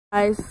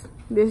Guys,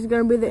 this is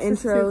gonna be the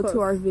intro to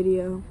our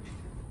video.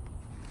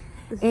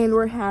 And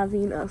we're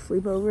having a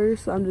sleepover,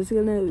 so I'm just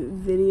gonna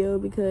video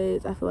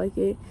because I feel like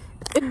it.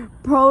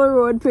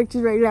 Polaroid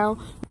pictures right now.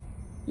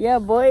 Yeah,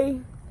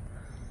 boy.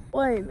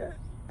 Wait.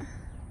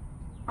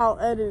 I'll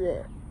edit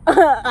it.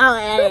 I'll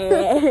edit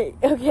it.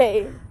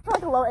 Okay. For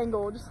like a low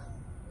angle, just.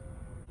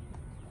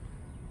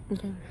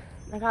 Okay.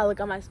 I gotta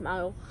look at my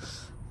smile.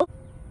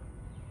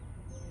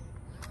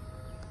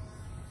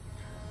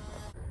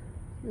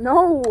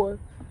 No.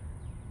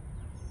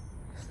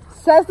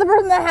 Says the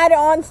person that had it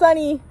on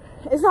sunny.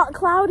 It's not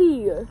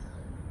cloudy.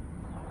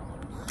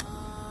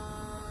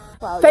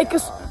 Fake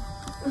us.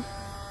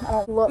 I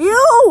don't look.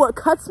 Ew! It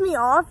cuts me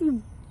off,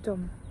 you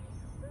dumb.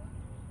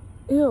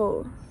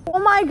 Ew. Oh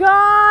my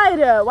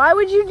god! Why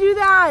would you do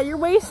that? You're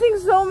wasting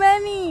so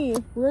many.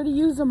 We already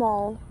used them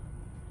all.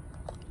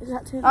 Is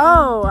that too?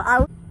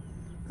 Oh,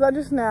 is that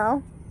just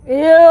now? Ew!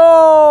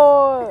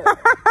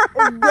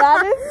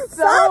 That is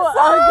so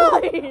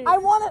ugly. I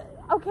want it.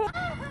 Okay.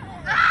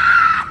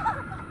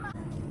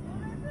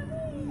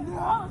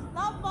 No,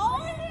 stop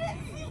following it.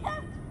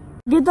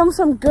 Get them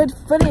some good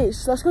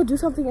footage. Let's go do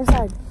something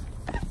inside.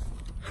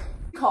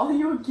 Calling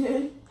you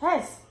again?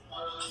 Yes.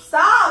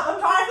 Stop! I'm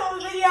trying to film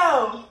the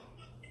video.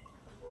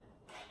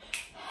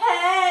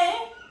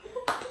 Hey.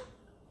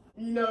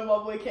 You know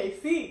my boy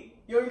KC.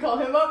 You want to call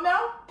him up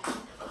now?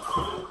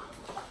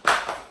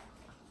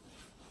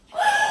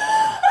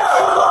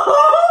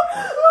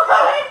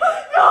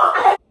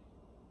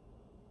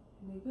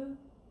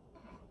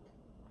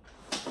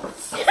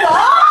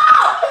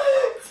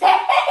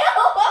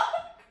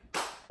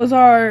 Those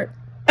are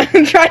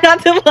try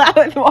not to laugh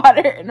with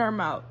water in our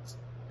mouths.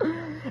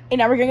 And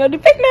now we're gonna go to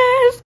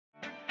fitness.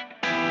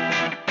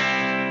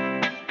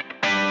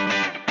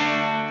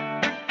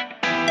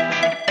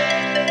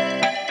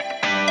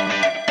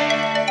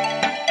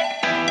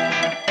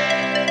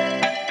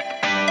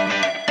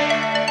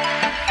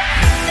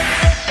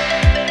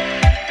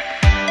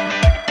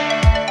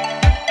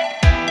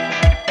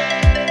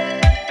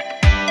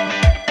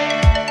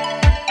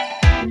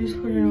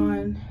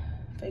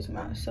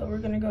 So we're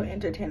gonna go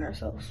entertain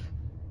ourselves.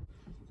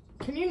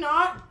 Can you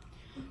not?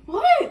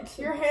 What?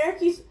 Your hair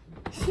keeps.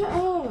 Shut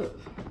up.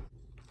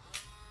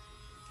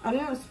 I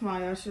didn't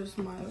smile. I should have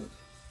smiled.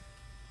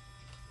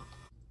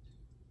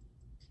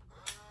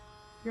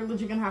 You're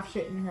legit gonna have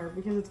shit in your hair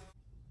because it's.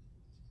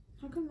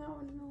 How come that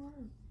one didn't work?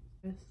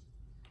 Yes.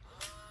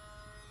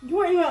 You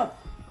weren't even.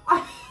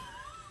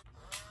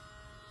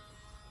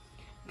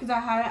 Because I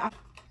had it.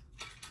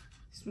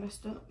 It's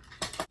messed up.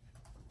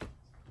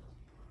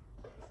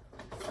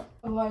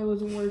 Oh, I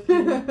wasn't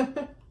working.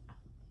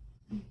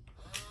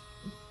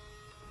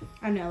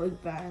 I know it's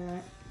bad at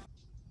that.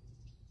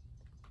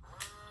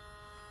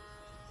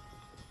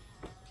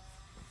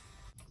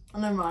 Oh,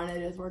 never mind,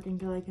 it is working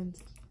because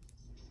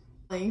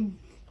I can.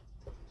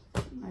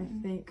 I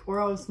think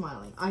we're always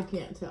smiling. I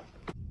can't tell.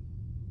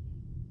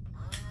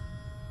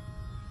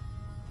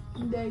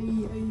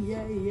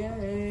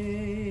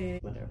 Yay.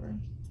 Whatever.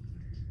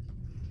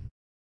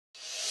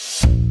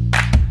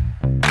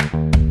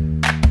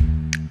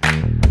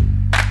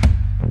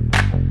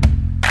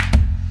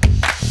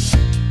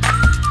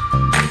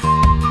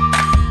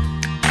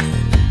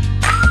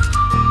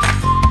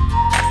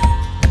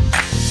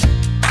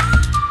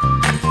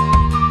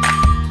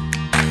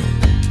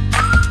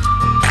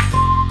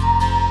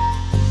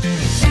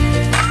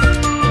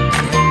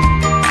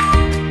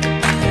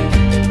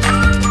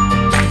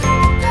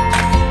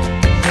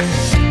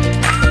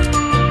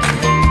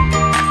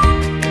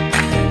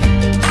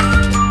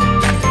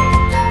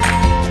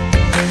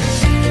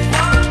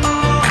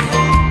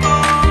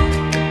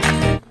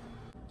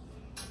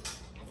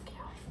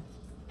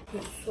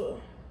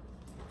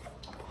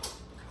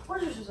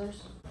 Where's your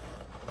scissors?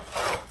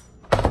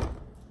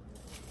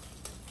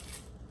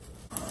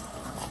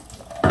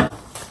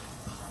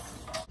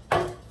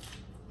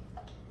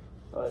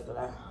 What is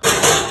that?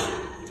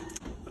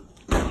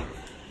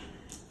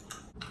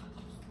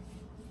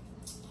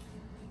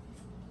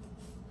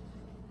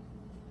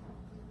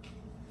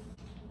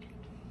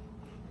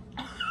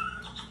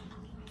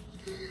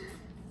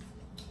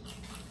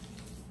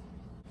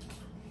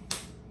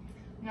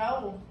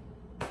 No.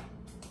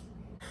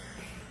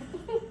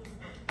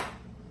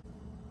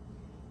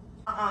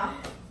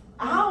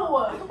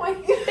 Ow! Why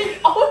you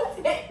always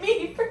hit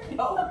me for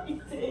no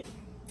reason?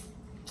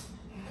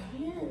 Come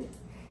here.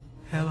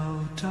 Hello,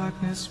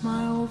 darkness,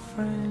 my old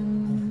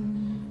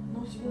friend. No,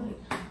 she be like,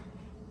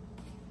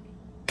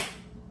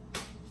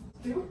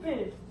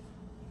 stupid.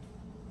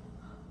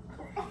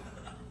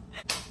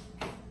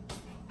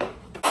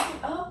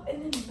 Up and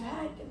then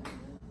back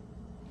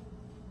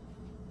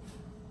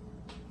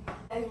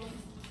and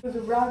it was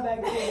a round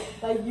back there,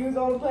 like you was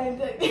on the plane.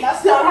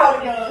 That's not how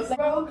it goes. Like,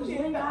 bro, because you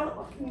ain't got it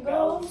fucking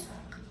goes.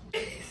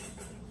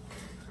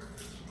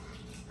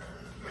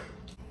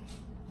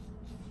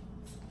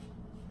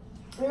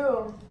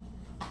 Ew.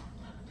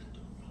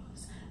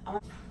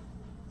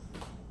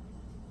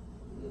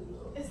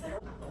 Is there?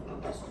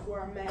 That's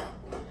where I'm at.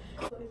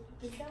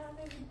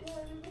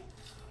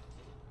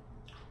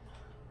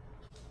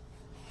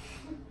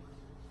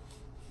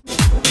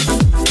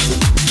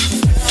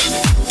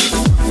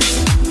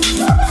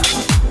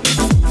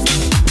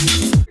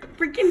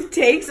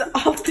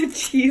 off the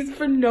cheese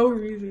for no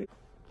reason.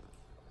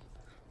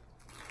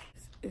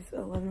 It's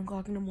 11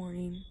 o'clock in the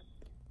morning,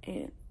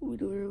 and we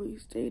literally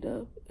stayed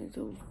up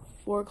until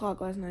 4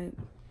 o'clock last night,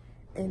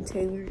 and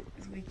Taylor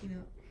is waking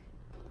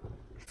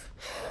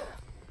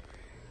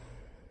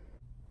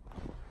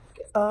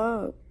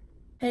up.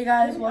 Hey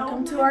guys,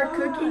 welcome to our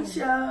cooking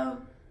show.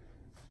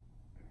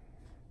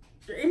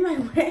 You're in my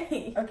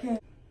way. Okay.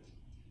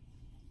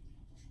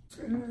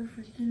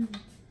 Freaking.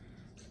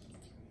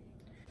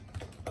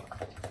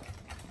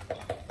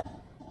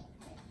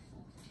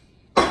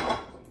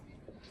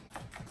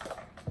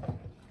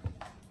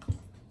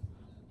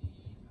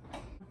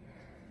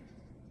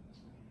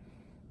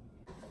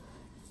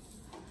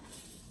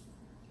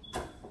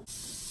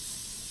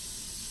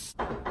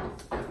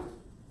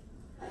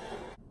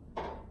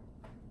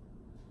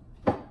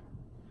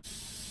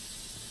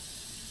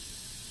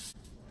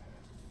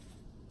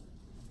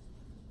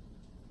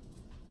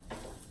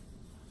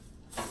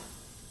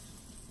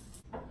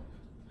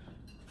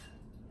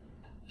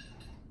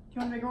 You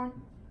want a bigger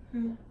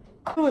one?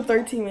 With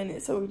 13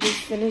 minutes, so we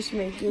just finished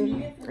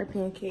making our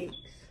pancakes.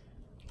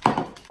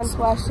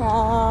 Splash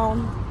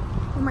down.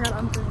 Oh my god,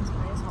 I'm feeling so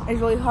nice.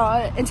 It's really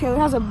hot, and Taylor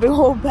has a big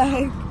old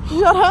bag.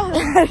 Shut up.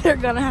 They're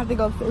gonna have to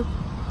go through.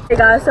 Hey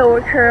guys, so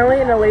we're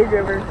currently in a lazy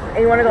river. And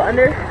you wanna go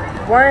under?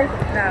 1,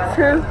 No.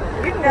 2,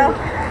 You can go.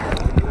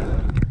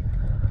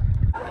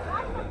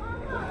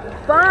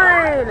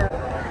 Fine.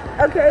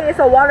 Okay, it's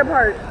a water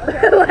park.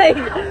 Like,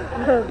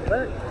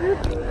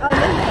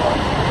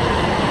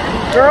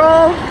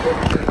 girl.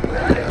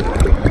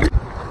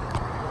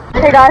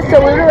 Hey guys, so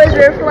we were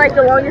there for like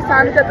the longest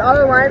time because all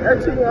the lines are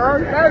too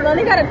long. Bro,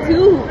 Lenny got a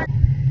tube.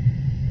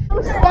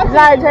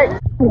 Gotta take.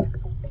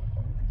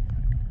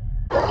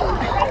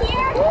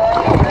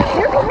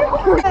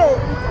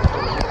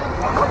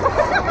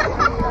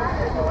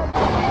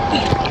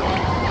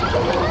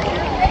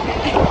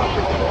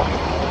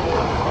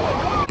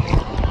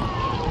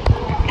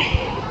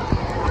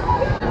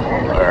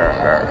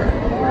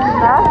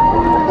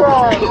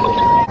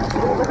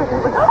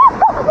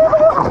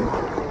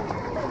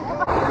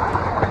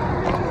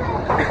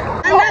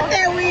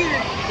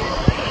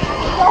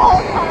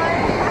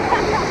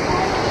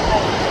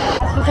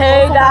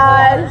 Hey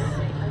guys,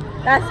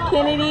 that's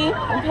Kennedy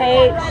and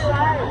Paige.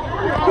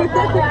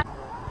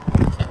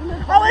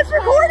 Oh, it's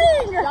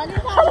recording!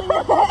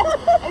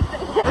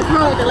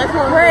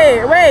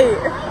 Wait.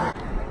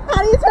 How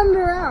do you turn it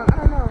around? I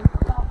don't know.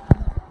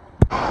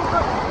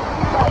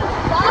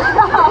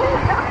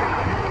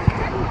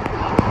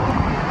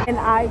 And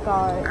I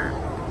got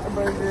a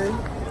burger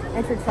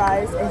and french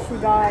fries, and she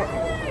got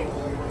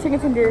chicken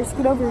tenders.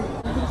 Scoot over.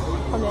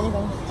 Hardly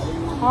anything.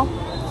 Huh?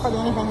 Hardly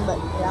anything, but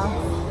yeah.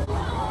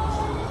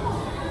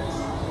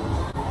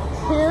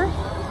 Here?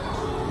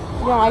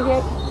 You don't like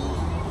it?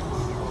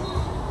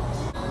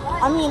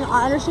 I mean,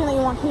 I understand that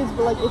you want kids,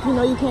 but like, if you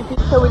know you can't feed.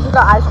 So we just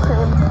got ice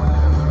cream.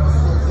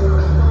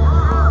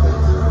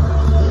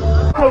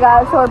 Hey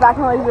guys, so we're back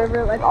in the Lazy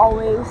River like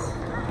always.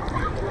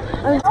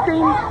 Ice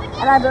cream,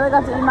 and I really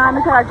got to eat mine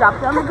because I dropped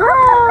it on the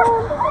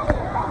ground.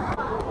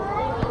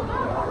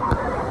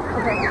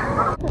 Okay.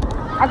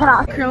 I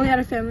cannot. Currently at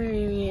a family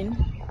reunion.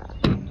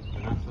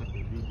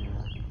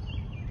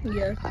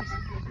 Yeah.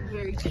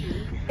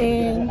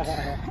 And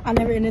I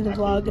never ended the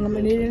vlog, and I'm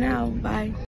gonna end it now. Bye.